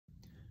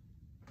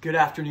Good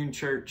afternoon,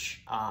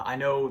 church. I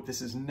know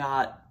this is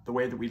not the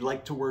way that we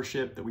like to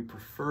worship, that we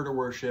prefer to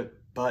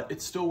worship, but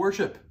it's still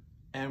worship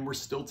and we're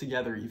still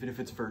together, even if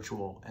it's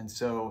virtual. And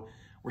so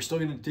we're still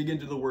going to dig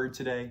into the word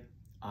today.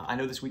 I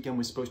know this weekend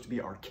was supposed to be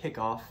our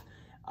kickoff.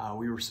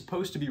 We were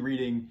supposed to be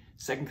reading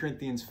 2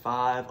 Corinthians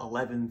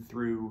 5:11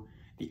 through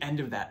the end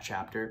of that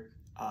chapter,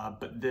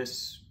 but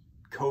this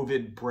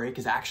COVID break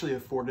has actually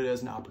afforded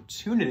us an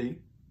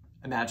opportunity,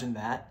 imagine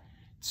that,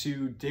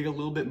 to dig a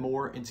little bit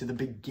more into the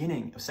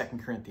beginning of 2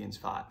 Corinthians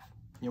 5.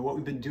 You know, what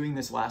we've been doing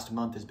this last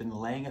month has been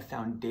laying a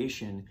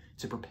foundation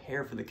to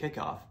prepare for the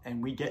kickoff,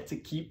 and we get to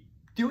keep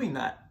doing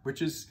that,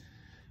 which is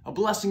a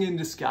blessing in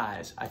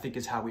disguise, I think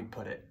is how we'd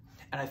put it.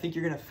 And I think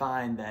you're gonna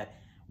find that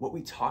what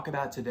we talk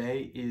about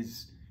today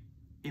is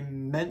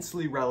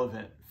immensely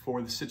relevant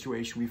for the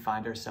situation we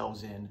find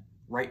ourselves in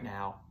right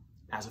now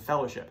as a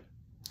fellowship.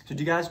 So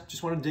do you guys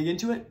just wanna dig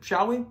into it,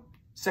 shall we?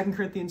 2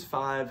 Corinthians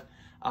 5,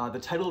 the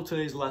title of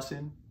today's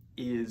lesson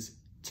is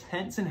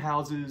Tents and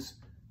Houses,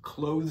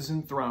 Clothes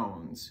and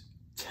Thrones.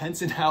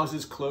 Tents and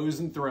Houses, Clothes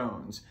and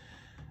Thrones.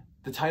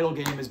 The title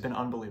game has been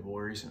unbelievable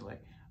recently.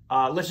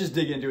 Let's just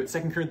dig into it.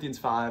 2 Corinthians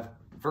 5,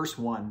 verse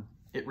 1,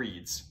 it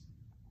reads,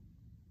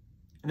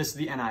 and this is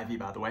the NIV,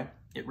 by the way.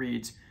 It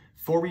reads,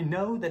 "For we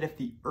know that if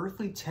the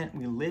earthly tent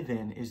we live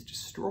in is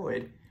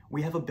destroyed,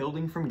 we have a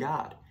building from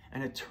God,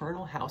 an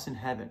eternal house in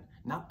heaven,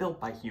 not built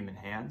by human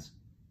hands.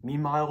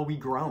 Meanwhile we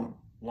groan,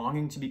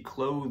 longing to be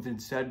clothed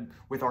instead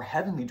with our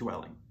heavenly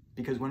dwelling,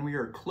 because when we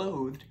are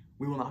clothed,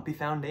 we will not be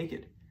found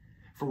naked.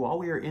 For while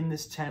we are in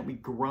this tent, we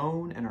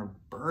groan and are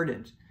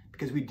burdened,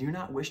 because we do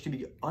not wish to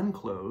be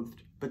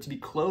unclothed, but to be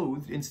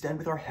clothed instead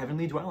with our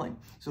heavenly dwelling,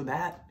 so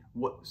that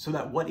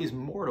what is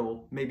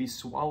mortal may be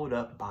swallowed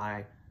up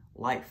by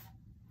life.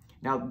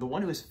 Now, the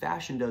one who has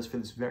fashioned us for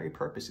this very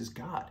purpose is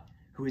God,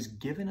 who has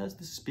given us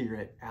the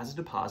Spirit as a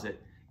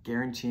deposit,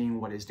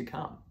 guaranteeing what is to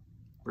come."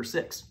 Verse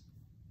 6.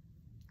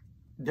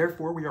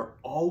 "Therefore, we are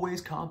always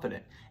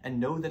confident and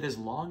know that as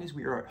long as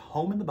we are at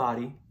home in the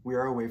body, we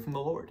are away from the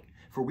Lord.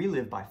 For we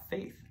live by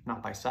faith,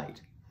 not by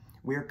sight.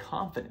 We are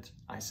confident,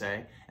 I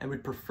say, and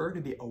would prefer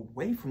to be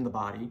away from the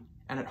body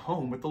and at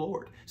home with the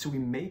Lord. So we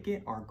make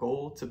it our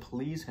goal to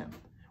please him,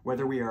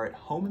 whether we are at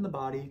home in the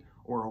body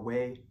or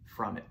away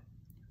from it.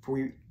 For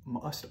we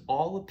must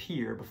all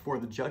appear before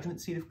the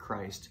judgment seat of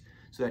Christ,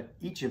 so that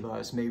each of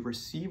us may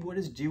receive what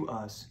is due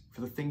us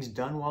for the things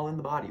done while in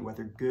the body,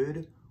 whether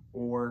good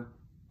or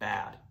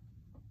bad."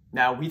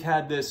 Now, we've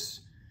had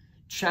this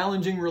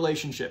challenging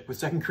relationship with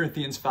 2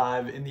 Corinthians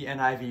 5 in the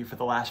NIV for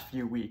the last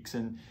few weeks.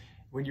 And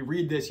when you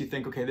read this, you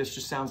think, okay, this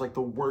just sounds like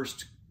the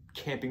worst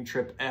camping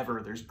trip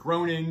ever. There's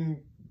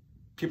groaning,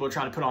 people are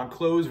trying to put on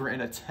clothes, we're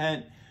in a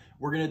tent.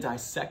 We're gonna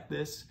dissect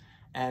this,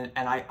 and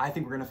I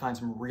think we're gonna find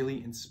some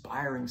really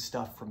inspiring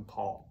stuff from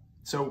Paul.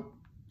 So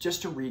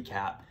just to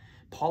recap,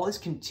 Paul is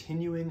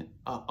continuing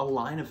a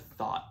line of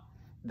thought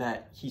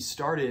that he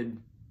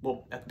started,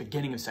 well, at the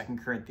beginning of 2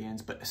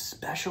 Corinthians, but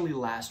especially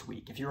last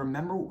week. If you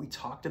remember what we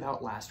talked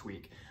about last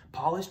week,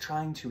 Paul is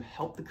trying to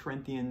help the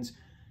Corinthians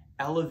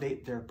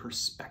elevate their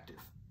perspective.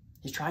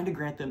 He's trying to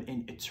grant them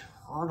an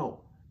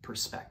eternal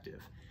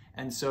perspective.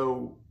 And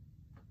so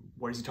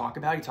what does he talk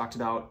about? He talks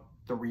about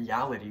the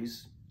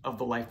realities of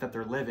the life that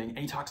they're living, and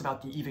he talks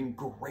about the even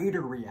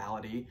greater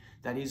reality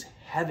that is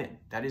heaven.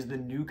 That is the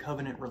new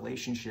covenant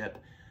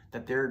relationship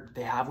that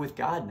they have with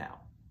God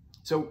now.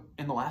 So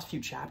in the last few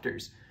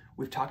chapters,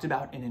 we've talked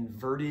about an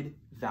inverted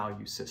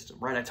value system,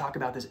 right? I talk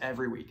about this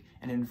every week,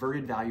 an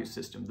inverted value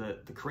system.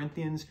 The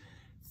Corinthians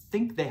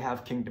think they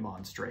have kingdom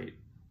on straight,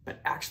 but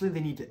actually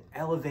they need to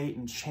elevate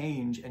and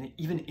change and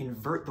even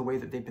invert the way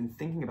that they've been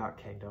thinking about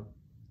kingdom.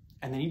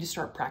 And they need to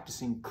start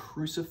practicing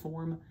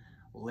cruciform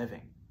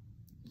living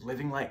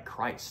like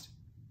Christ.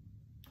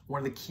 One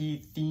of the key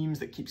themes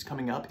that keeps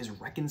coming up is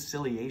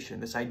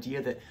reconciliation, this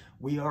idea that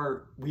we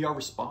are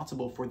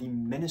responsible for the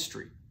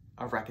ministry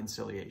of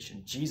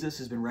reconciliation. Jesus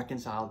has been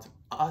reconciled to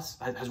us,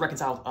 has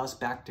reconciled us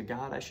back to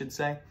God, I should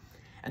say.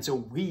 And so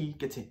we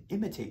get to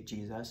imitate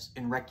Jesus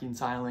in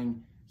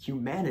reconciling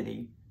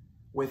humanity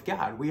with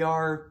God. We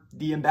are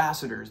the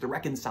ambassadors, the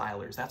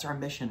reconcilers. That's our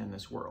mission in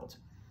this world.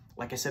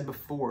 Like I said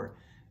before,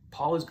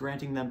 Paul is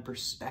granting them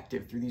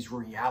perspective through these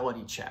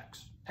reality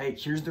checks. Hey,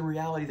 here's the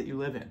reality that you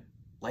live in.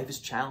 Life is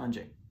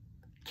challenging.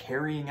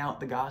 Carrying out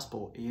the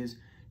gospel is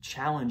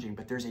challenging,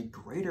 but there's a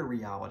greater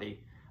reality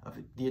of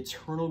the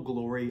eternal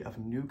glory of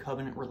new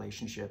covenant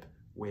relationship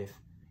with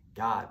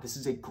God. This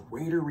is a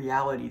greater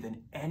reality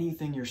than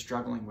anything you're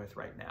struggling with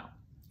right now.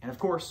 And of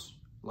course,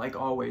 like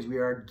always, we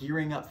are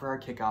gearing up for our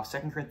kickoff,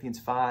 2 Corinthians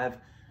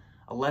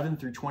 5:11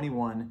 through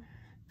 21.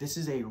 This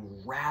is a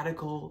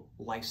radical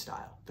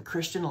lifestyle. The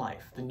Christian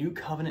life, the new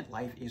covenant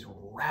life is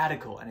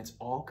radical, and it's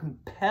all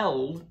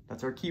compelled,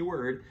 that's our key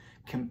word,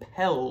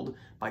 compelled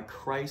by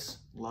Christ's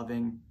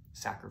loving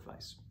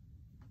sacrifice.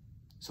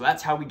 So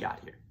that's how we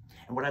got here.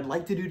 And what I'd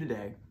like to do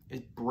today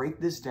is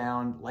break this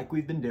down like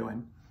we've been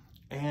doing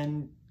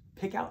and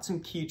pick out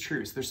some key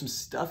truths. There's some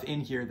stuff in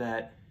here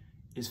that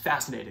is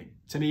fascinating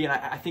to me, and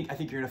I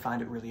think you're gonna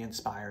find it really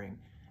inspiring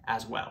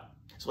as well.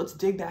 So let's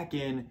dig back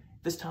in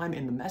this time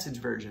in the Message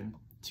version,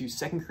 to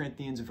 2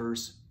 Corinthians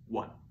verse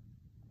 1.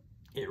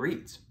 It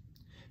reads,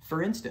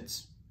 for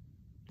instance,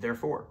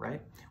 therefore,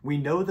 right? We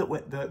know that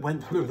let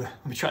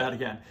me try that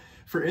again.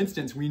 For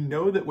instance, we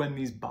know that when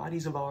these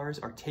bodies of ours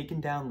are taken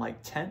down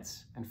like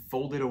tents and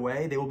folded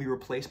away, they will be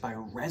replaced by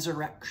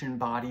resurrection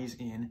bodies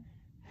in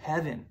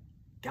heaven,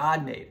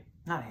 God-made,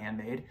 not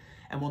handmade,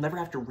 and we'll never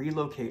have to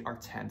relocate our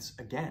tents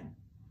again.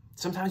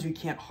 Sometimes we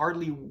can't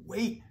hardly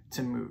wait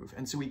to move,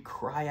 and so we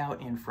cry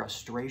out in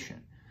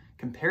frustration.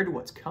 Compared to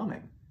what's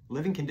coming,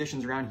 living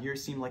conditions around here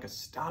seem like a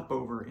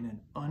stopover in an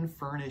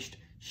unfurnished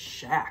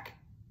shack.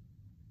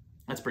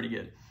 That's pretty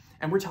good.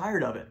 And we're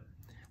tired of it.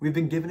 We've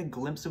been given a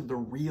glimpse of the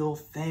real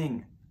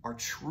thing, our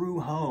true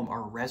home,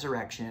 our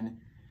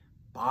resurrection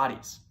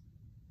bodies.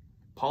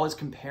 Paul is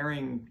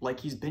comparing, like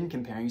he's been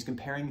comparing, he's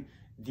comparing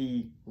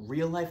the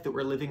real life that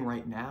we're living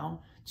right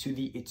now to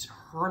the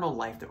eternal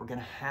life that we're going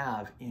to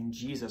have in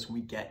Jesus when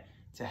we get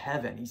to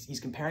heaven. He's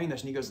comparing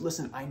this and he goes,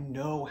 listen, I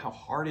know how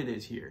hard it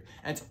is here.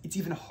 And it's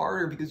even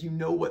harder because you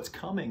know what's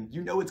coming.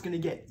 You know it's going to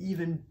get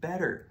even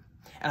better.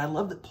 And I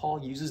love that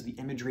Paul uses the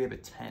imagery of a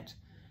tent.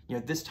 You know,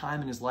 at this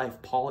time in his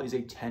life, Paul is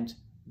a tent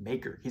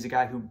maker. He's a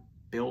guy who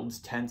builds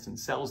tents and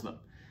sells them.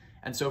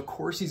 And so, of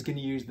course, he's going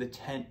to use the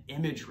tent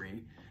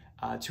imagery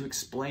to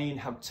explain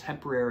how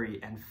temporary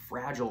and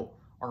fragile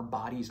our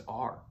bodies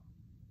are.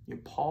 You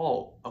know,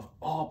 Paul, of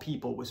all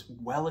people, was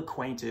well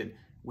acquainted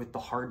with the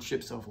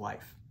hardships of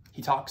life.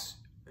 He talks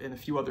in a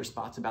few other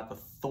spots about the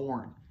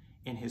thorn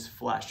in his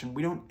flesh, and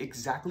we don't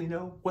exactly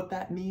know what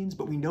that means,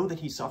 but we know that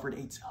he suffered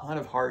a ton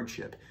of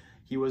hardship.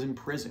 He was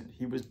imprisoned,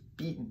 he was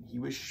beaten, he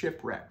was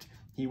shipwrecked,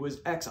 he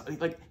was exiled.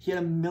 Like, he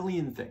had a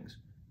million things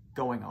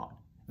going on.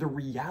 The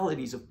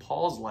realities of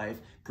Paul's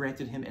life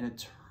granted him an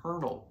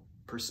eternal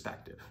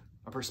perspective,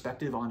 a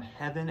perspective on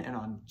heaven and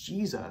on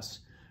Jesus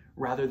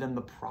rather than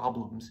the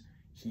problems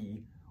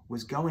he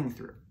was going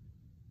through.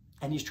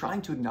 And he's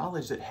trying to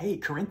acknowledge that, hey,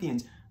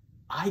 Corinthians,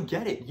 I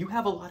get it. You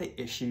have a lot of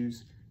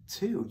issues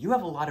too. You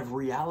have a lot of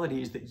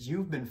realities that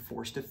you've been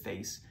forced to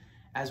face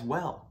as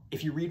well.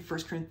 If you read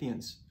 1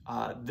 Corinthians,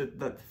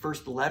 the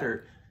first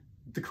letter,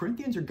 the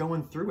Corinthians are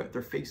going through it.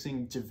 They're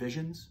facing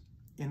divisions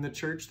in the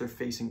church. They're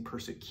facing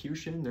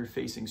persecution. They're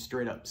facing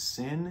straight up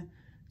sin.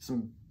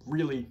 Some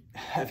really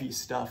heavy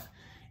stuff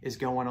is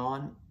going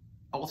on.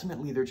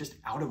 Ultimately, they're just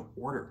out of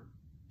order.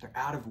 They're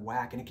out of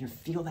whack, and it can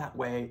feel that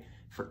way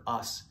for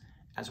us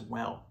as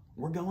well.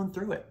 We're going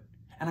through it.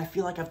 And I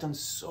feel like I've done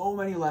so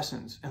many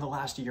lessons in the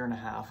last year and a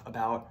half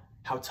about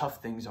how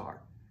tough things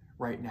are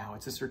right now.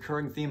 It's this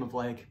recurring theme of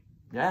like,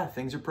 yeah,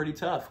 things are pretty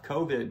tough.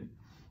 COVID,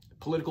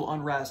 political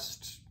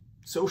unrest,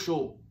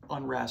 social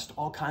unrest,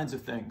 all kinds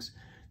of things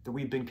that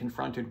we've been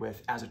confronted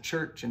with as a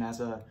church and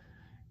as a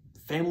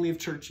family of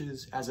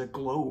churches, as a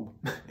globe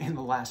in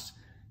the last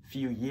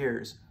few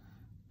years.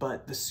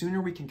 But the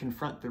sooner we can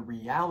confront the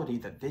reality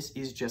that this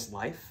is just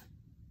life,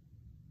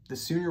 the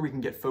sooner we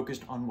can get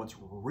focused on what's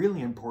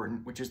really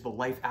important, which is the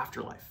life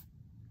after life,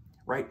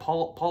 right?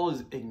 Paul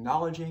is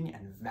acknowledging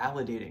and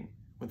validating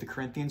what the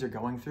Corinthians are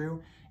going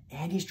through,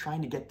 and he's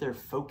trying to get their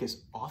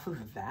focus off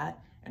of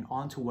that and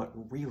onto what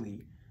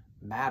really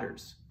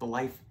matters, the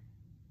life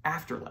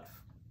after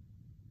life.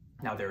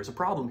 Now, there is a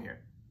problem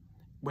here.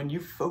 When you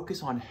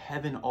focus on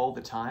heaven all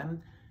the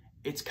time,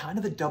 it's kind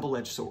of a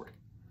double-edged sword.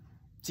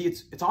 See,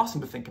 it's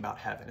awesome to think about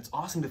heaven. It's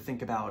awesome to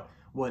think about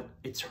what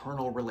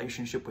eternal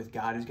relationship with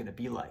God is going to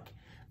be like.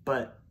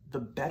 But the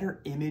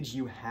better image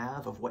you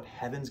have of what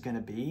heaven's going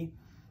to be,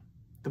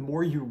 the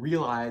more you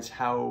realize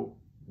how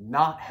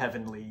not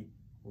heavenly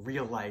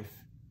real life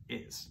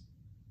is.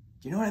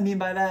 Do you know what I mean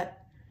by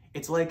that?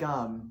 It's like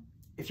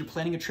if you're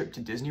planning a trip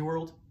to Disney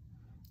World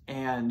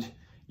and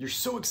you're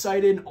so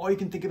excited and all you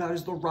can think about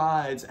is the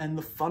rides and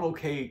the funnel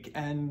cake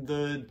and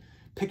the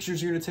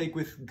pictures you're going to take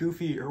with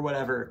Goofy or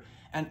whatever,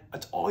 and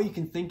it's all you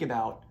can think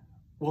about.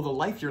 Well, the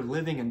life you're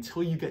living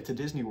until you get to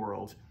Disney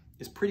World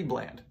is pretty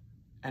bland.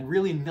 And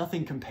really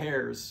nothing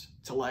compares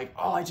to like,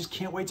 oh, I just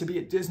can't wait to be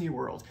at Disney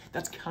World.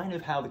 That's kind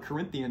of how the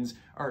Corinthians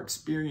are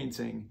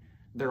experiencing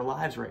their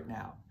lives right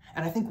now.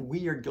 And I think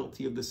we are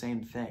guilty of the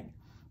same thing.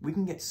 We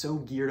can get so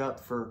geared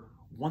up for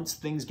once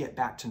things get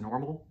back to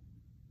normal,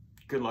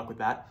 good luck with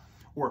that.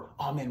 Or,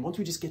 oh man, once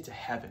we just get to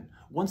heaven,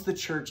 once the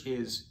church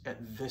is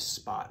at this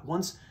spot,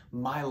 once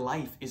my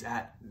life is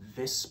at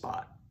this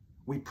spot,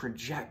 we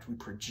project.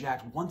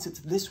 Once it's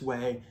this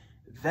way,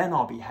 then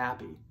I'll be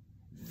happy.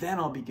 Then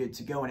I'll be good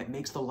to go. And it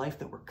makes the life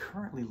that we're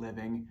currently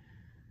living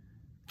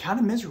kind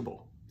of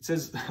miserable. It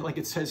says, like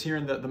it says here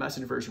in the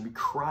Message version, we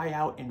cry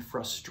out in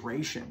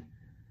frustration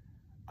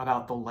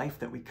about the life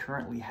that we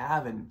currently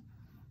have. And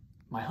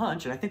my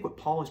hunch, and I think what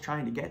Paul is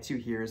trying to get to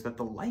here, is that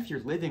the life you're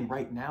living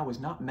right now is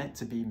not meant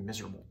to be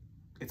miserable.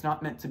 It's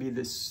not meant to be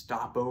this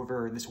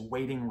stopover, this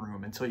waiting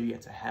room until you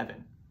get to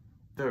heaven.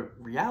 The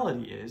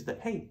reality is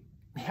that, hey,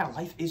 yeah,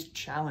 life is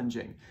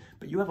challenging,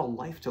 but you have a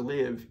life to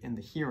live in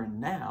the here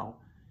and now,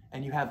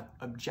 and you have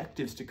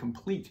objectives to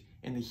complete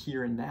in the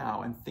here and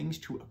now, and things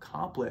to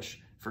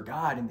accomplish for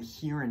God in the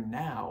here and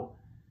now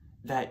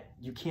that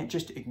you can't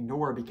just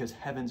ignore because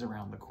heaven's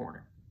around the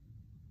corner.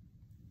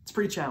 It's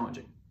pretty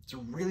challenging. It's a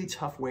really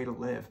tough way to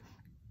live.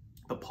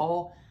 But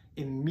Paul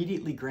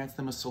immediately grants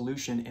them a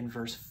solution in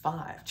verse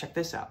 5. Check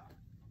this out.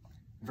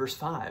 Verse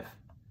 5.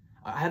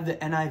 I have the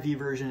NIV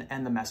version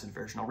and the Message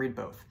version. I'll read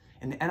both.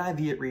 In the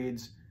NIV it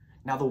reads,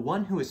 "Now the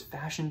one who has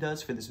fashioned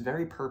us for this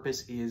very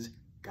purpose is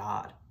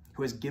God,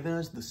 who has given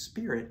us the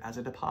Spirit as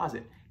a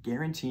deposit,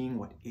 guaranteeing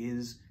what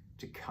is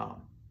to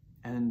come."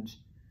 And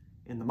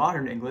in the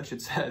modern English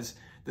it says,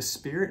 "The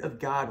Spirit of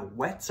God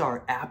whets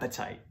our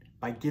appetite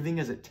by giving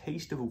us a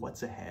taste of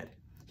what's ahead.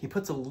 He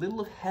puts a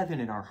little of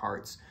heaven in our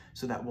hearts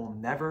so that we'll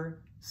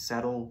never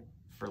settle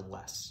for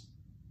less."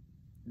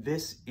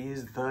 This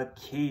is the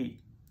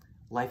key.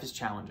 Life is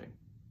challenging.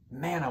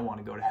 Man, I want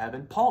to go to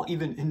heaven. Paul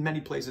even in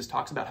many places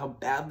talks about how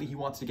badly he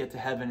wants to get to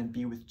heaven and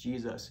be with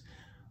Jesus.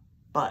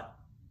 But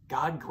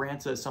God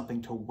grants us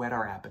something to whet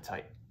our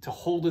appetite, to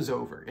hold us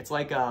over. It's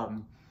like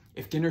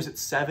if dinner's at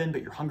 7,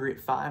 but you're hungry at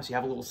 5, so you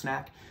have a little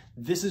snack.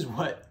 This is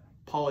what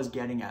Paul is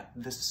getting at.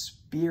 The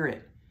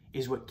Spirit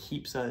is what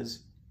keeps us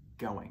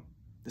going.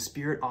 The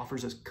Spirit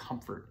offers us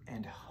comfort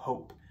and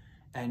hope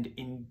and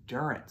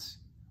endurance.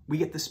 We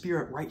get the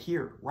Spirit right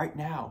here, right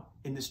now,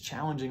 in this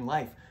challenging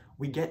life.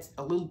 We get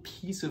a little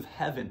piece of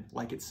heaven,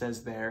 like it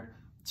says there,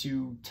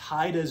 to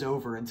tide us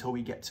over until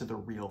we get to the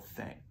real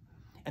thing.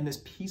 And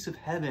this piece of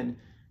heaven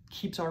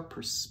keeps our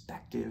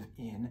perspective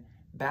in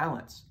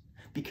balance.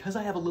 Because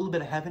I have a little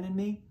bit of heaven in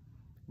me,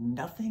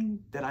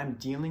 nothing that I'm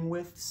dealing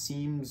with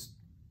seems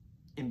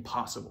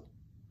impossible.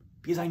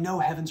 Because I know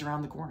heaven's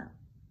around the corner.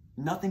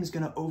 Nothing's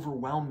going to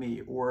overwhelm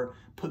me or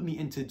put me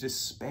into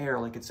despair,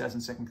 like it says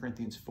in 2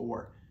 Corinthians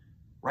 4,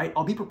 right?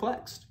 I'll be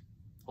perplexed.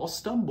 I'll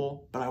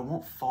stumble, but I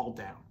won't fall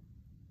down.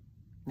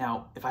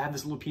 Now, if I have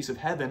this little piece of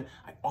heaven,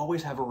 I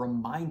always have a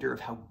reminder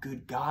of how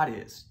good God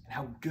is and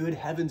how good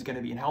heaven's going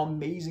to be and how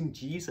amazing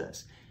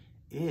Jesus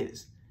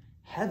is.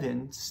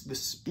 Heaven, the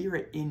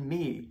Spirit in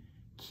me,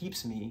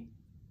 keeps me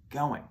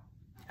going.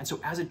 And so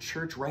as a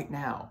church right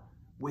now,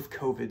 with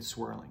COVID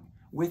swirling,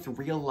 with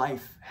real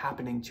life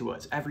happening to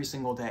us every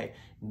single day,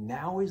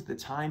 now is the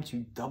time to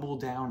double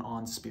down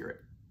on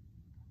Spirit.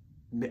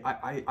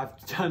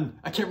 I've done,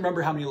 I can't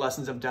remember how many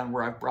lessons I've done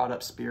where I've brought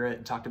up Spirit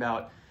and talked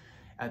about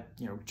at,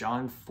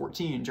 John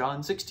 14,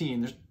 John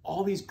 16, there's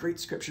all these great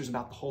scriptures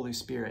about the Holy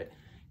Spirit.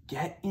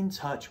 Get in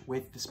touch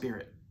with the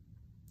Spirit.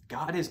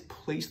 God has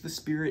placed the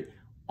Spirit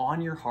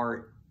on your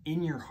heart,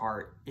 in your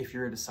heart, if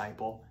you're a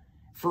disciple,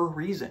 for a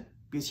reason.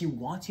 Because he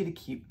wants you to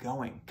keep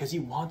going, because he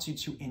wants you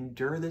to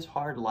endure this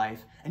hard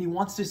life, and he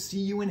wants to see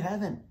you in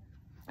heaven.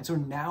 And so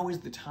now is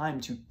the time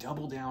to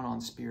double down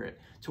on Spirit,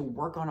 to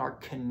work on our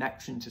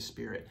connection to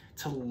Spirit,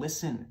 to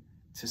listen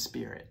to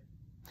Spirit.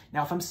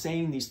 Now, if I'm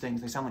saying these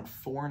things, they sound like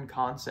foreign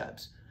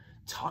concepts.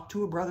 Talk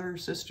to a brother or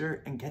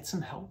sister and get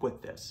some help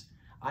with this.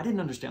 I didn't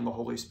understand the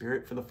Holy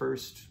Spirit for the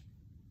first,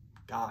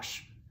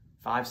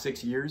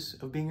 5-6 years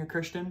of being a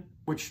Christian,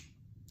 which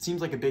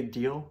seems like a big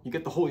deal. You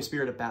get the Holy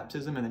Spirit at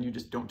baptism and then you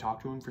just don't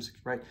talk to him for 6,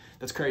 right?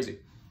 That's crazy.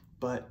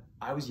 But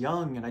I was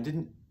young and I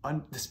didn't,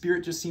 the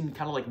Spirit just seemed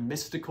kind of like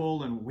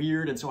mystical and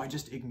weird. And so I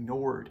just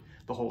ignored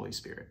the Holy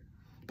Spirit.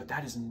 But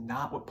that is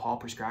not what Paul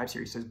prescribes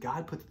here. He says,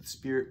 God puts the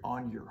Spirit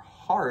on your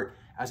heart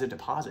as a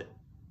deposit,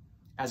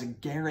 as a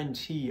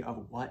guarantee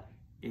of what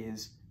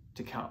is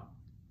to come.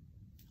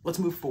 Let's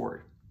move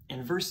forward.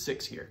 In verse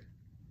 6 here,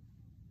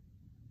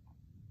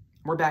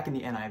 we're back in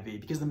the NIV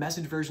because the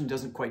Message version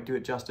doesn't quite do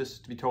it justice,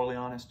 to be totally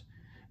honest.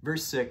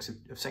 Verse 6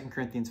 of 2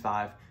 Corinthians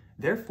 5,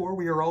 "Therefore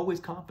we are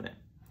always confident,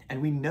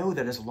 and we know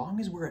that as long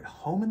as we're at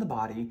home in the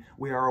body,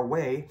 we are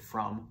away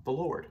from the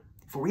Lord.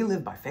 For we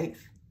live by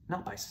faith,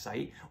 not by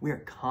sight. We are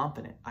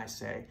confident, I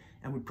say,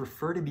 and we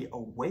prefer to be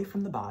away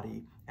from the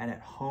body and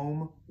at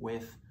home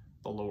with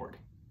the Lord."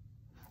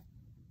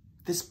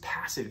 This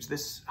passage,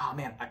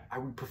 I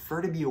would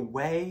prefer to be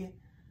away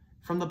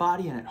from the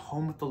body and at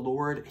home with the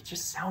Lord. It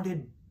just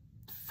sounded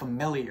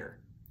familiar.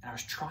 And I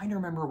was trying to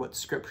remember what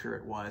scripture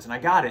it was, and I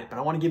got it, but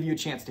I want to give you a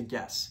chance to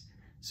guess.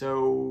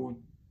 So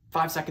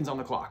 5 seconds on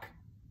the clock.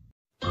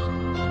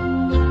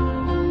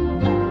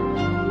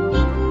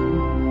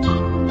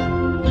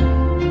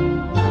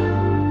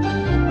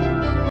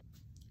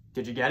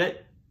 Did you get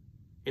it?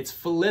 It's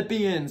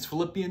Philippians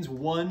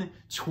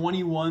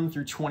 1:21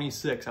 through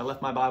 26. I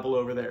left my Bible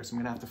over there, so I'm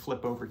gonna have to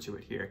flip over to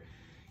it here.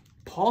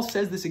 Paul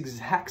says this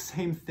exact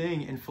same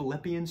thing in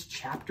Philippians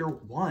chapter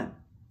 1.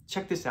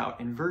 Check this out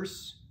in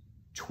verse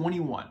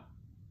 21. It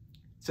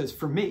says,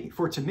 For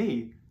to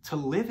me, to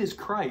live is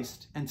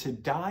Christ and to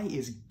die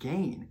is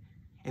gain.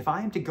 If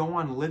I am to go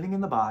on living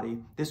in the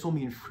body, this will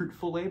mean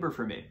fruitful labor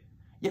for me.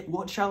 Yet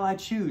what shall I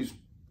choose?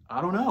 I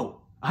don't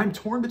know. I'm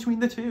torn between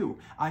the two.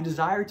 I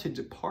desire to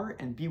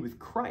depart and be with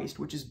Christ,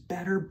 which is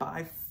better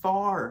by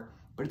far.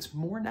 But it's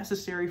more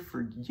necessary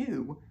for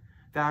you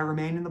that I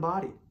remain in the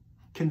body.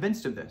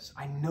 Convinced of this,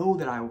 I know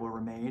that I will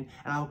remain,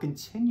 and I will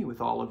continue with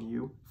all of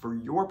you for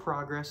your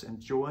progress and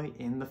joy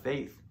in the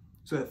faith,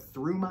 so that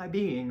through my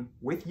being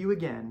with you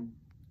again,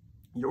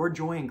 your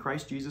joy in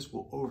Christ Jesus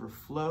will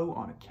overflow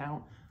on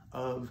account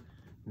of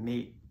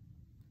me.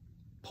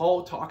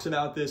 Paul talks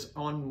about this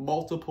on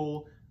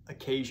multiple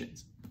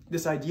occasions.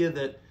 This idea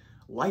that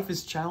life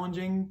is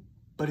challenging,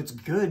 but it's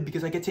good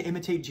because I get to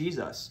imitate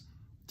Jesus.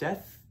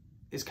 Death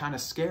is kind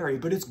of scary,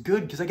 but it's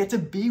good because I get to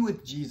be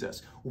with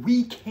Jesus.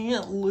 We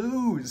can't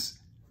lose.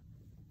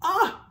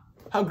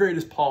 How great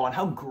is Paul and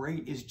how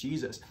great is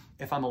Jesus?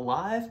 If I'm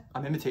alive,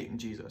 I'm imitating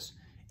Jesus.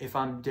 If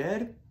I'm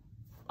dead,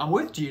 I'm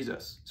with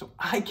Jesus. So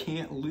I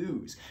can't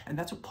lose. And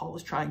that's what Paul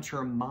is trying to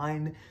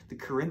remind the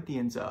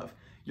Corinthians of.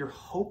 Your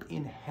hope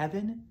in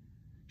heaven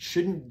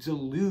shouldn't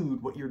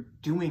delude what you're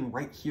doing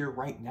right here,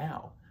 right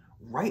now.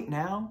 Right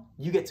now,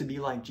 you get to be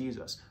like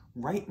Jesus.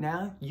 Right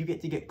now, you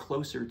get to get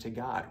closer to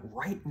God.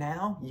 Right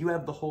now, you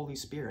have the Holy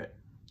Spirit.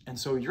 And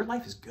so your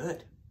life is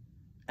good.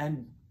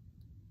 And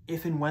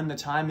if and when the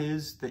time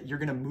is that you're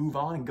going to move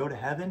on and go to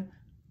heaven,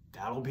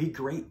 that'll be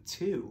great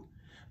too.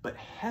 But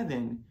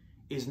heaven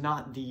is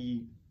not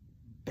the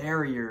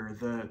barrier,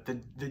 the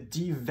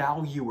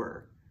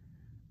devaluer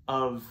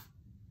of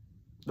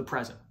the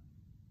present.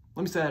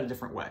 Let me say that a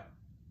different way.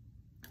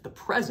 The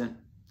present,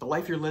 the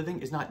life you're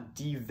living, is not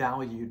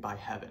devalued by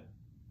heaven.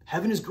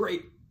 Heaven is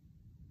great,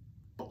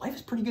 but life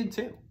is pretty good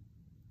too.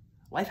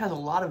 Life has a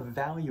lot of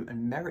value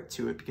and merit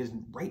to it because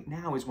right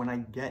now is when I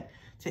get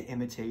to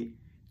imitate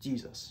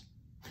Jesus.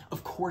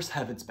 Of course,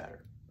 heaven's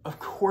better. Of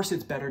course,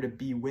 it's better to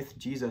be with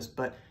Jesus,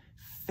 but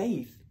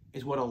faith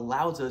is what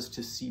allows us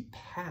to see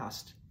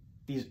past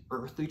these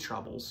earthly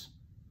troubles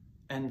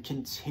and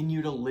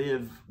continue to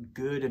live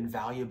good and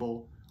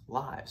valuable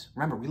lives.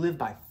 Remember, we live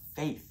by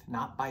faith,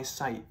 not by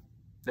sight.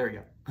 There you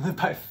go. We live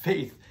by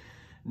faith,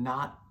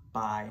 not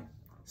by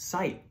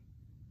sight.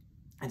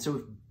 And so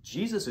if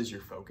Jesus is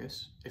your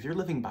focus, if you're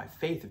living by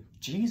faith, if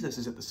Jesus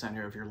is at the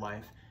center of your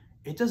life,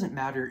 it doesn't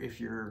matter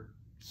if you're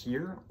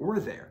here or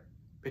there.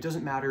 It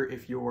doesn't matter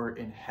if you're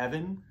in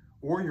heaven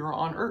or you're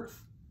on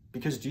earth,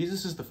 because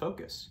Jesus is the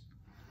focus.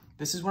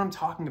 This is what I'm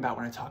talking about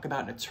when I talk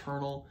about an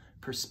eternal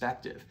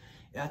perspective.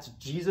 That's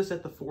Jesus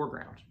at the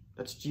foreground.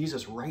 That's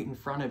Jesus right in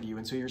front of you.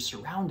 And so your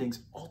surroundings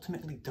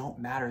ultimately don't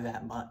matter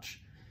that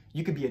much.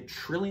 You could be a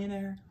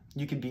trillionaire,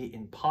 you could be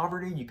in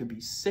poverty, you could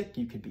be sick,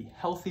 you could be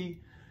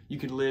healthy, you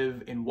could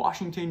live in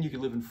Washington, you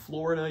could live in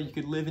Florida, you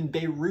could live in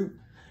Beirut.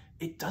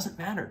 It doesn't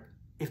matter.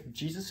 If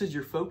Jesus is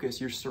your focus,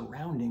 your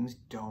surroundings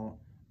don't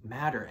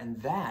matter. And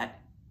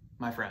that,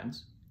 my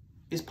friends,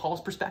 is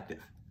Paul's perspective.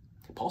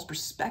 Paul's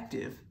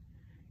perspective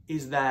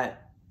is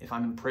that if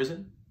I'm in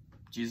prison,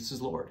 Jesus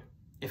is Lord.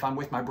 If I'm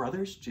with my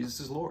brothers, Jesus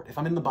is Lord. If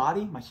I'm in the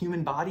body, my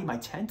human body, my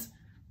tent,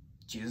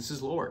 Jesus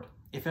is Lord.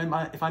 If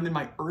I'm in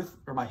my earth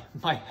or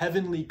my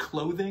heavenly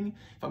clothing,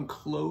 if I'm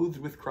clothed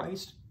with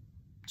Christ,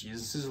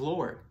 Jesus is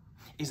Lord.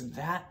 Is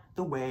that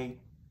the way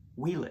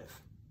we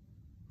live?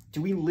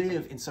 Do we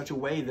live in such a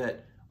way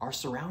that our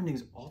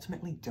surroundings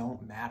ultimately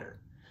don't matter?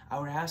 I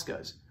would ask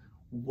us,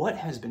 what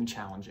has been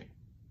challenging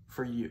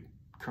for you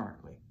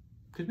currently?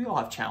 Because we all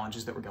have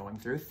challenges that we're going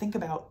through. Think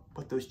about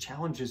what those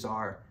challenges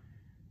are.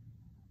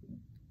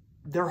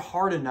 They're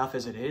hard enough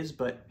as it is,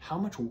 but how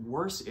much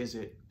worse is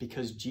it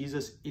because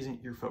Jesus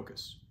isn't your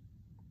focus?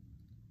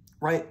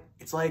 Right?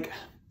 It's like,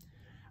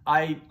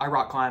 I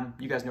rock climb,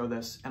 you guys know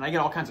this, and I get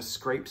all kinds of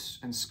scrapes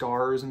and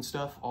scars and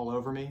stuff all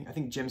over me. I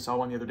think Jim saw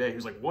one the other day. He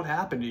was like, what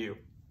happened to you?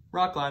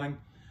 Rock climbing.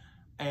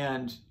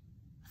 And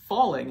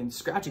falling and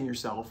scratching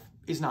yourself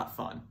is not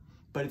fun,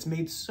 but it's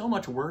made so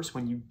much worse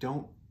when you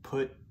don't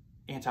put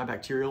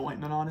antibacterial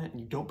ointment on it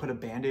and you don't put a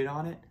Band-Aid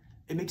on it.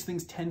 It makes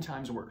things 10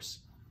 times worse.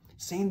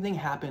 Same thing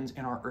happens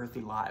in our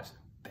earthly lives.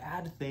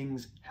 Bad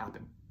things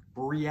happen.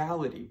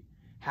 Reality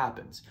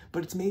happens,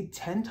 but it's made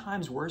 10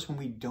 times worse when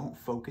we don't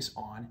focus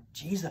on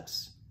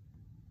Jesus,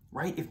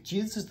 right? If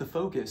Jesus is the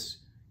focus,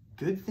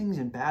 good things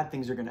and bad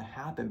things are going to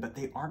happen, but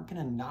they aren't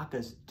going to knock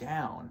us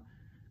down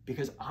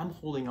because I'm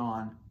holding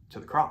on to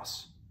the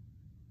cross.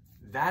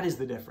 That is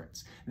the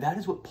difference. That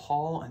is what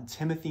Paul and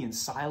Timothy and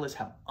Silas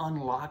have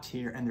unlocked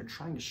here, and they're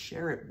trying to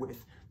share it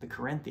with the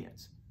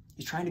Corinthians.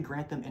 He's trying to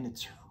grant them an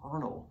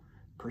eternal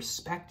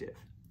perspective.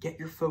 Get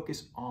your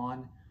focus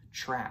on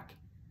track,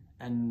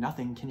 and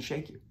nothing can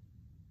shake you.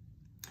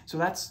 So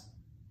that's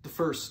the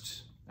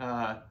first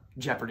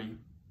Jeopardy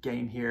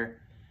game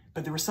here.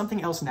 But there was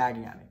something else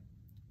nagging at me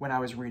when I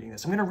was reading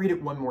this. I'm going to read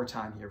it one more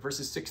time here,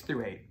 verses 6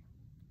 through 8. It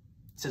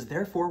says,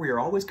 therefore we are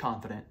always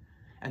confident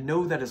and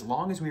know that as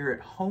long as we are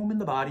at home in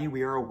the body,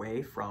 we are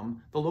away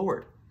from the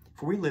Lord.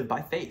 For we live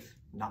by faith,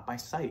 not by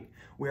sight.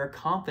 We are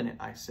confident,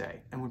 I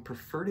say, and would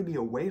prefer to be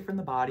away from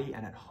the body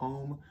and at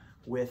home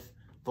with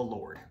the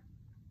Lord.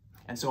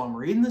 And so I'm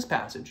reading this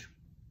passage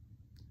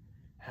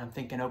and I'm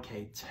thinking,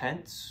 okay,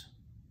 tense,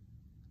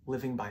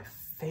 living by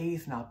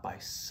faith, not by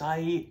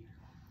sight.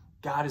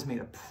 God has made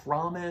a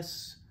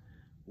promise.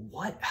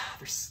 What?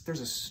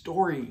 There's a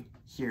story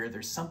here.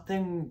 There's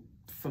something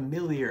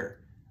familiar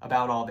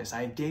about all this.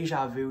 I have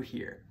deja vu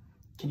here.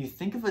 Can you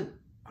think of an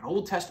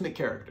Old Testament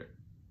character?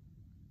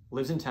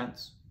 Lives in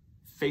tents,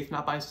 faith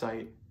not by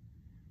sight,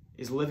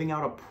 is living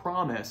out a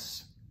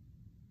promise.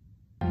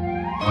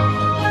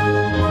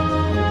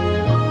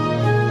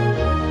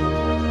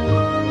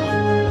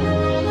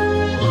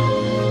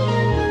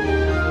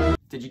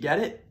 Did you get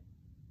it?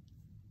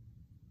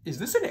 Is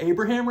this an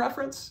Abraham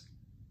reference?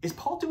 Is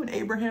Paul doing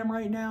Abraham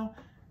right now?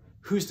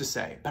 Who's to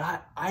say?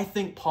 But I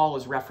think Paul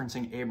is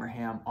referencing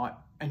Abraham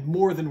in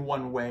more than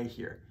one way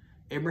here.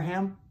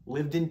 Abraham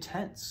lived in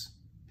tents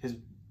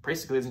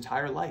basically his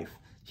entire life.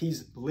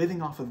 He's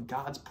living off of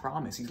God's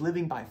promise. He's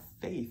living by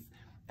faith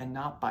and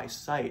not by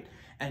sight.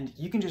 And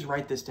you can just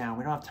write this down.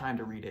 We don't have time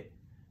to read it.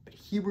 But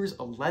Hebrews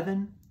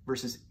 11,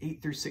 verses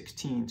 8 through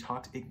 16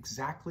 talks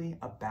exactly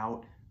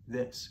about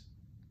this.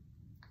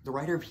 The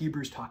writer of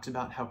Hebrews talks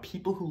about how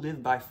people who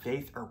live by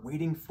faith are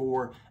waiting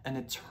for an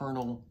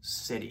eternal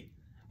city,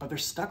 but they're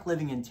stuck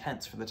living in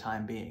tents for the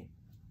time being.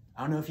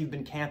 I don't know if you've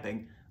been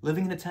camping,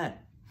 living in a tent,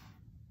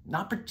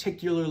 not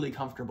particularly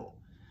comfortable.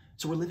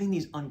 So we're living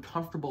these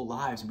uncomfortable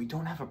lives and we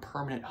don't have a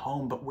permanent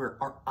home, but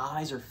our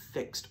eyes are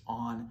fixed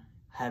on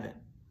heaven.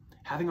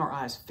 Having our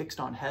eyes fixed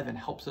on heaven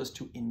helps us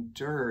to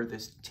endure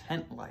this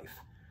tent life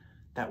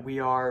that we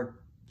are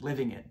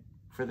living in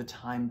for the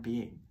time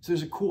being. So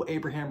there's a cool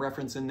Abraham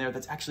reference in there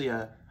that's actually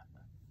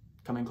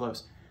coming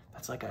close.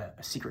 That's like a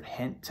secret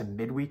hint to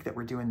midweek that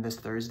we're doing this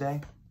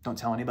Thursday. Don't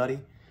tell anybody.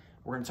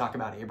 We're going to talk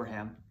about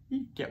Abraham.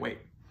 Can't wait.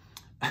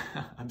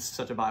 I'm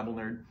such a Bible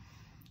nerd.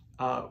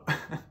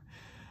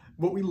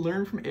 What we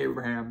learn from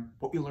Abraham,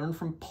 what we learn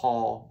from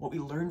Paul, what we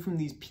learn from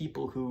these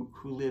people who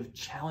live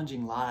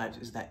challenging lives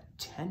is that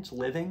tent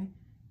living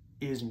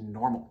is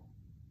normal.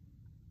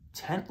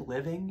 Tent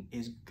living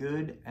is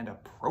good and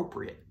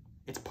appropriate.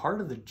 It's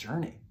part of the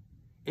journey.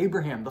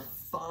 Abraham, the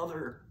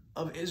father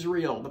of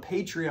Israel, the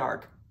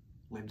patriarch,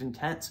 lived in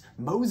tents.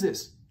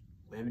 Moses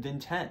lived in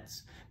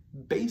tents.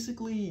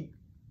 Basically,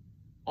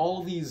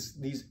 all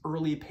these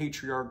early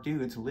patriarch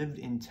dudes lived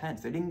in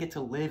tents. They didn't get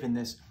to live in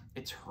this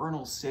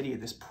eternal city,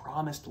 this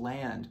promised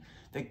land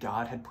that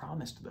God had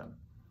promised them.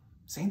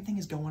 Same thing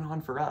is going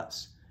on for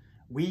us.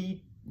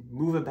 We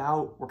move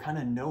about, we're kind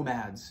of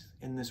nomads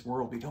in this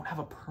world. We don't have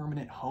a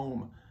permanent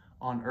home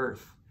on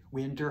earth.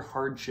 We endure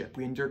hardship,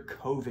 we endure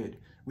COVID,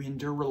 we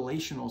endure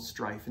relational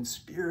strife and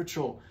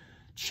spiritual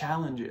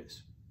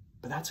challenges.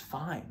 But that's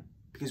fine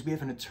because we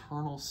have an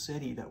eternal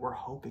city that we're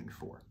hoping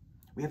for.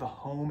 We have a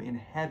home in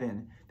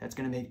heaven that's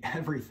going to make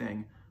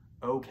everything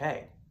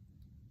okay.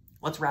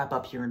 Let's wrap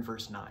up here in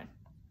verse 9.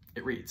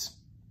 It reads,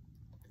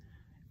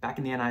 back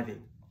in the NIV,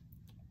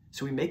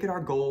 so we make it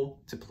our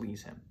goal to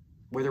please him,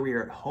 whether we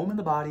are at home in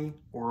the body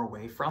or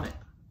away from it.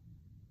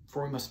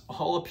 For we must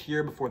all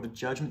appear before the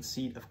judgment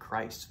seat of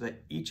Christ, so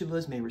that each of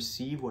us may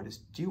receive what is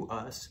due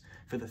us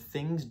for the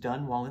things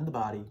done while in the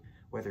body,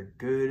 whether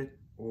good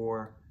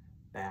or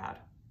bad.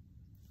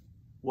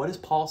 What does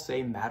Paul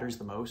say matters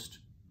the most?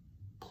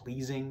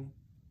 Pleasing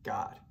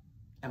God.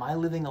 Am I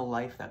living a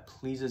life that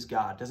pleases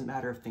God? Doesn't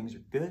matter if things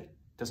are good,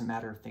 doesn't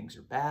matter if things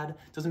are bad,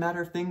 doesn't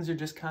matter if things are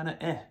just kind of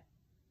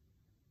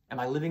Am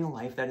I living a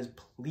life that is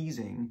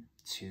pleasing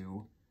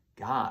to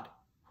God?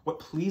 What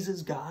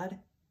pleases God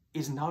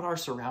is not our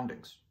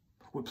surroundings.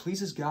 What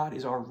pleases God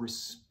is our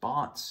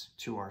response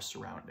to our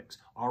surroundings,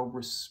 our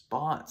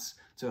response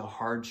to the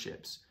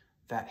hardships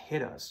that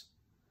hit us.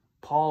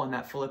 Paul, in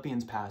that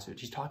Philippians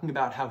passage, he's talking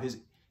about how his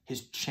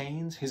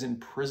chains, his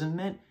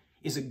imprisonment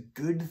is a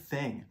good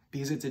thing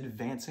because it's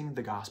advancing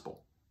the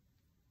gospel.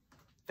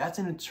 That's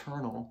an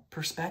eternal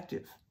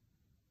perspective.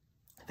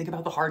 Think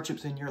about the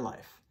hardships in your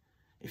life.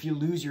 If you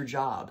lose your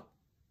job,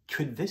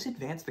 could this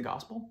advance the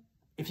gospel?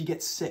 If you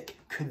get sick,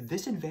 could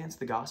this advance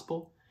the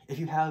gospel? If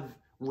you have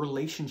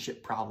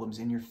relationship problems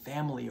in your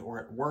family or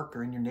at work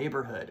or in your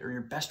neighborhood or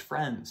your best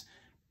friends,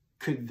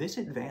 could this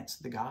advance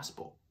the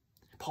gospel?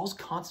 Paul's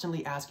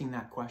constantly asking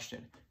that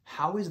question.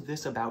 How is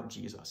this about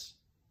Jesus?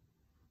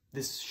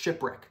 This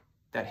shipwreck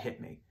that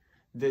hit me,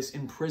 this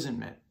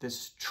imprisonment,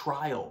 this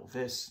trial,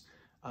 this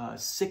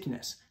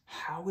sickness,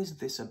 how is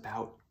this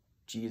about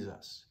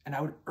Jesus? And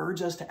I would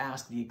urge us to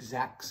ask the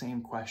exact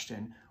same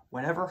question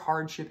whenever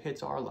hardship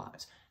hits our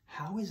lives.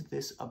 How is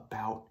this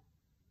about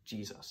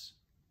Jesus?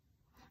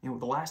 You know,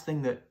 the last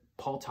thing that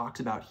Paul talks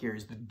about here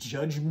is the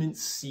judgment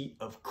seat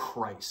of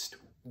Christ.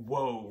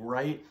 Whoa,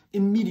 right?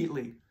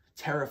 Immediately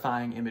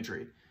terrifying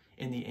imagery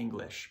in the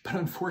English. But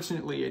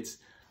unfortunately, it's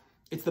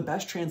the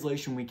best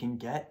translation we can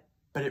get,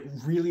 but it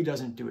really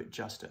doesn't do it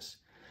justice.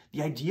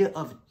 The idea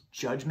of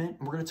judgment,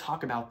 and we're going to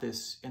talk about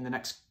this in the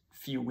next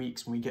few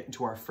weeks when we get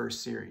into our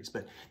first series,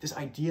 but this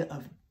idea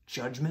of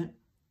judgment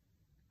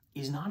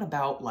is not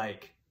about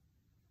like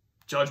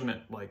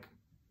judgment, like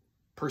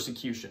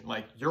persecution,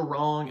 like you're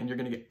wrong and you're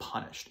going to get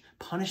punished.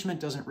 Punishment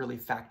doesn't really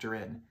factor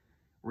in,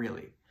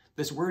 really.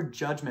 This word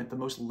judgment, the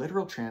most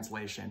literal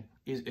translation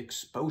is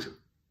exposure.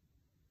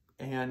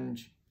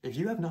 And if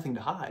you have nothing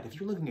to hide, if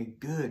you're living a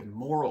good,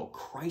 moral,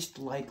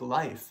 Christ-like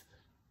life,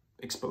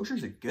 exposure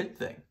is a good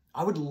thing.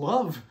 I would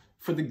love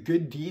for the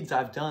good deeds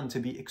I've done to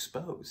be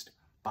exposed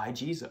by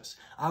Jesus.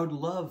 I would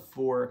love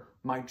for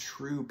my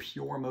true,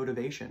 pure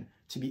motivation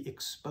to be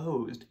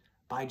exposed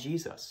by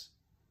Jesus.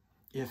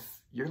 If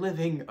you're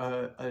living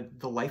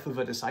the life of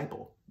a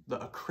disciple,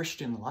 a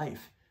Christian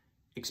life,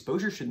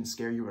 exposure shouldn't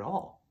scare you at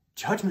all.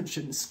 Judgment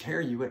shouldn't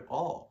scare you at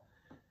all.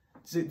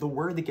 The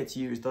word that gets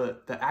used,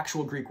 the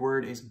actual Greek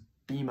word is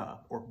bema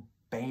or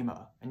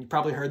bema. And you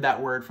probably heard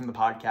that word from the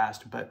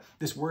podcast, but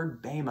this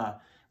word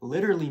bema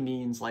literally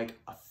means like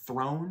a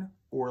throne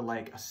or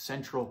like a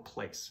central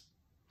place.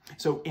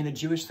 So in a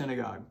Jewish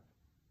synagogue,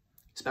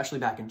 especially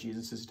back in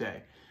Jesus's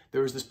day,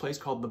 there was this place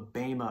called the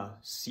bema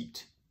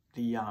seat,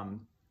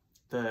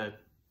 the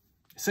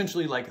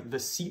essentially like the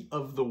seat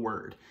of the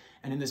word.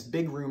 And in this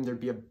big room, there'd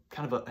be a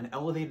kind of an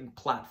elevated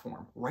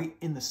platform right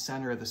in the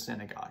center of the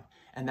synagogue.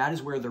 And that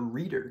is where the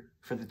reader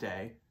for the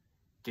day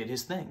did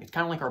his thing. It's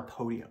kind of like our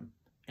podium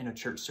in a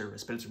church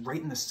service, but it's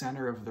right in the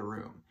center of the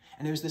room.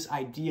 And there's this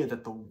idea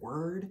that the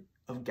word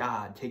of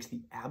God takes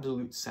the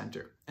absolute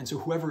center. And so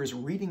whoever is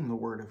reading the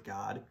word of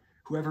God,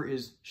 whoever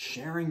is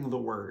sharing the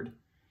word,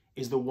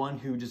 is the one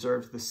who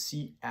deserves the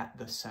seat at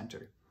the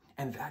center.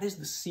 And that is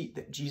the seat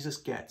that Jesus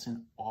gets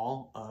in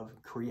all of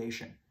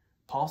creation.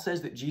 Paul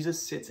says that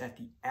Jesus sits at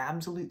the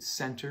absolute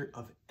center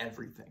of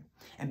everything.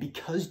 And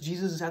because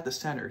Jesus is at the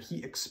center,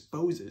 he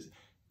exposes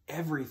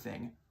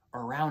everything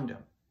around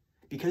him.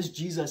 Because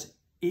Jesus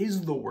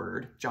is the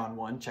Word, John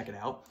 1, check it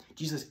out.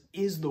 Jesus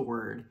is the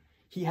Word.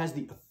 He has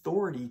the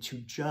authority to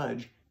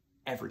judge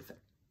everything.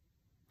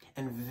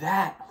 And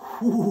that,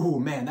 whoo,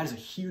 man, that is a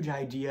huge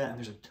idea, and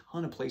there's a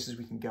ton of places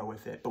we can go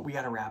with it, but we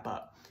got to wrap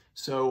up.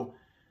 So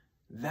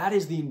that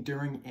is the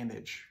enduring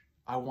image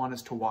I want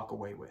us to walk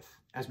away with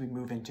as we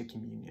move into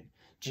communion.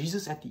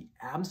 Jesus at the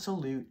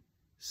absolute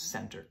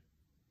center.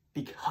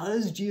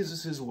 Because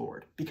Jesus is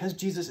Lord, because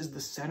Jesus is the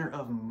center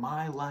of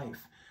my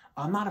life,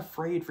 I'm not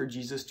afraid for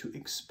Jesus to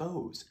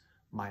expose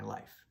my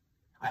life.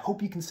 I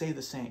hope you can say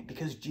the same,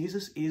 because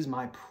Jesus is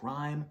my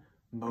prime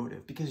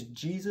motive, because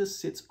Jesus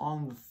sits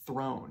on the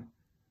throne,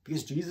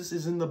 because Jesus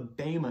is in the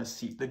bema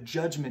seat, the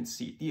judgment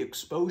seat, the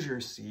exposure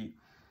seat.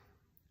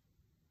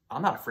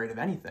 I'm not afraid of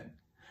anything.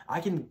 I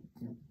can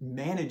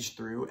manage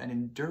through and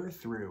endure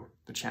through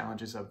the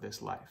challenges of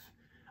this life.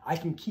 I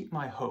can keep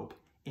my hope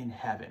in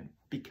heaven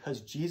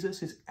because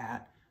Jesus is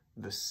at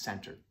the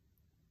center.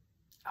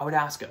 I would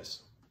ask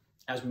us,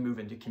 as we move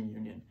into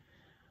communion,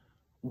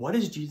 what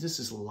does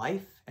Jesus'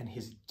 life and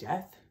his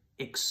death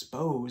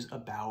expose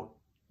about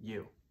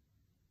you?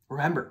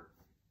 Remember,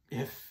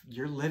 if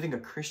you're living a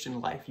Christian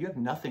life, you have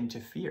nothing to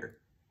fear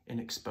in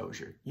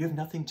exposure. You have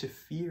nothing to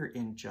fear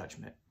in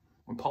judgment.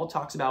 When Paul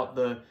talks about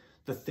the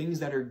things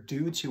that are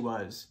due to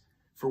us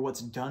for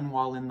what's done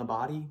while in the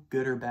body,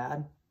 good or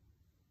bad,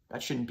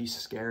 that shouldn't be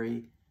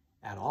scary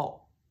at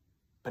all.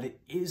 But it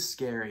is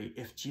scary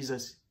if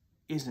Jesus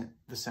isn't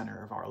the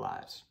center of our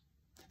lives.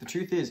 The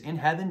truth is, in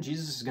heaven,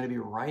 Jesus is going to be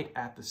right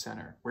at the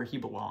center where he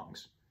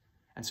belongs.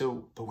 And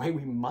so the way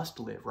we must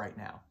live right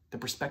now, the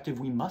perspective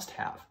we must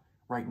have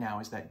right now,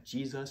 is that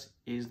Jesus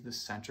is the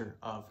center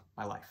of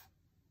my life.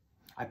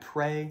 I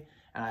pray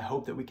and I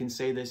hope that we can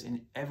say this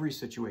in every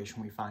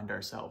situation we find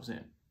ourselves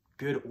in,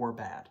 good or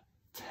bad,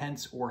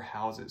 tents or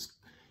houses,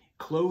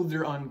 clothed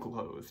or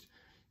unclothed,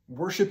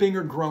 worshiping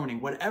or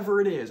groaning, whatever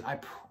it is. I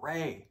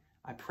pray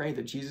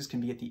that Jesus can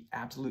be at the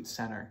absolute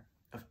center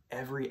of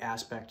every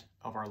aspect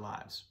of our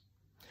lives.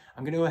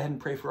 I'm going to go ahead and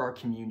pray for our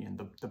communion,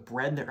 the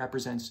bread that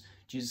represents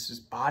Jesus'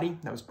 body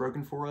that was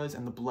broken for us,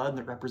 and the blood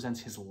that represents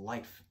his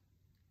life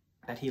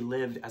that he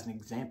lived as an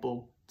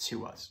example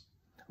to us.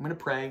 I'm going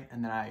to pray,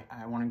 and then I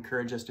want to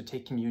encourage us to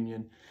take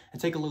communion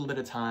and take a little bit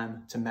of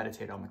time to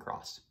meditate on the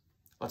cross.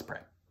 Let's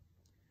pray.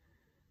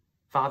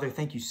 Father,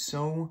 thank you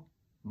so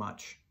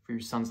much for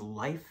your son's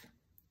life,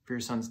 for your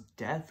son's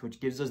death,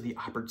 which gives us the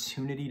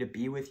opportunity to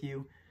be with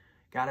you.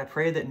 God, I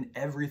pray that in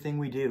everything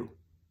we do,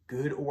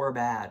 good or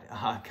bad,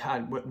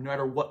 God, no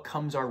matter what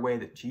comes our way,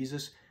 that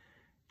Jesus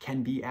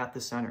can be at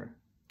the center.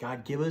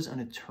 God, give us an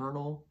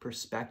eternal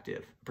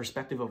perspective, a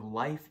perspective of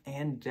life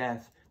and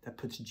death that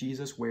puts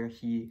Jesus where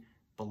he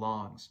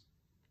belongs.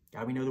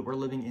 God, we know that we're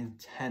living in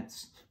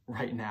tents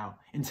right now,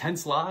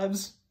 intense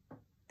lives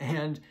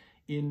and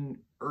in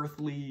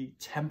earthly,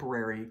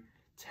 temporary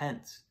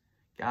tents.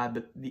 God,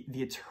 but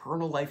the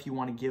eternal life you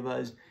want to give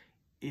us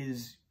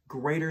is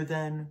greater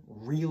than,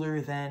 realer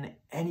than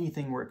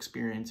anything we're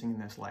experiencing in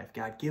this life.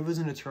 God, give us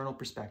an eternal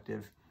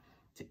perspective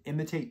to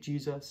imitate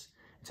Jesus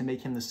and to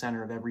make him the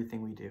center of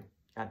everything we do.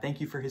 God, thank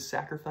you for his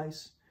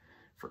sacrifice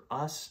for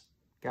us.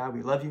 God,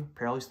 we love you.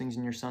 Pray all these things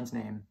in your son's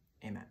name.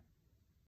 Amen.